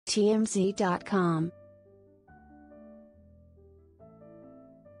TMZ.com.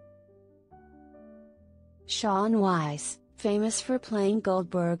 Shaun Weiss, famous for playing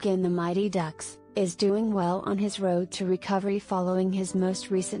Goldberg in The Mighty Ducks, is doing well on his road to recovery following his most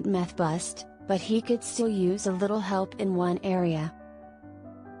recent meth bust, but he could still use a little help in one area.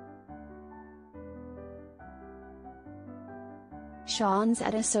 Shaun's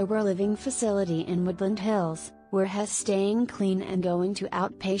at a sober living facility in Woodland Hills, where he's staying clean and going to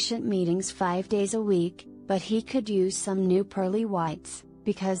outpatient meetings 5 days a week, but he could use some new pearly whites,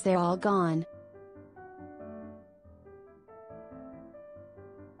 because they're all gone.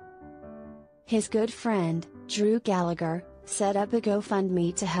 His good friend, Drew Gallagher, set up a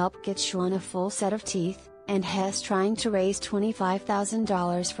GoFundMe to help get Shaun a full set of teeth, and he's trying to raise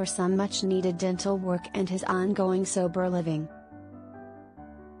 $25,000 for some much-needed dental work and his ongoing sober living.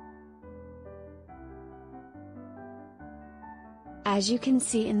 As you can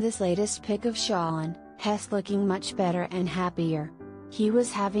see in this latest pic of Shaun, he's looking much better and happier. He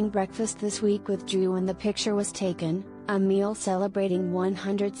was having breakfast this week with Drew when the picture was taken, a meal celebrating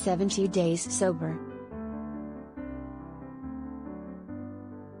 170 days sober.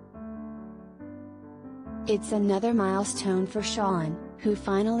 It's another milestone for Shaun, who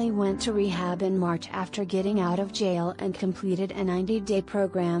finally went to rehab in March after getting out of jail and completed a 90-day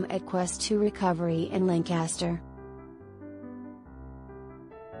program at Quest 2 Recovery in Lancaster.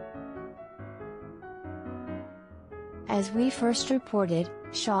 As we first reported,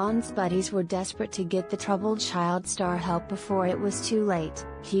 Shaun's buddies were desperate to get the troubled child star help before it was too late.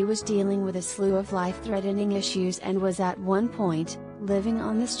 He was dealing with a slew of life-threatening issues and was at one point, living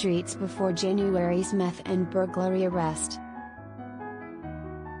on the streets before January's meth and burglary arrest.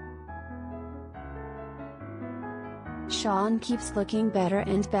 Shaun keeps looking better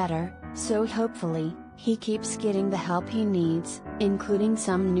and better, so hopefully, he keeps getting the help he needs, including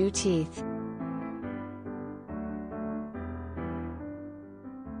some new teeth.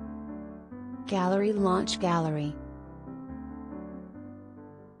 Gallery Launch Gallery.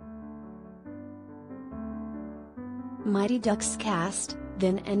 Mighty Ducks cast,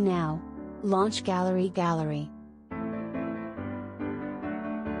 then and now. Launch Gallery.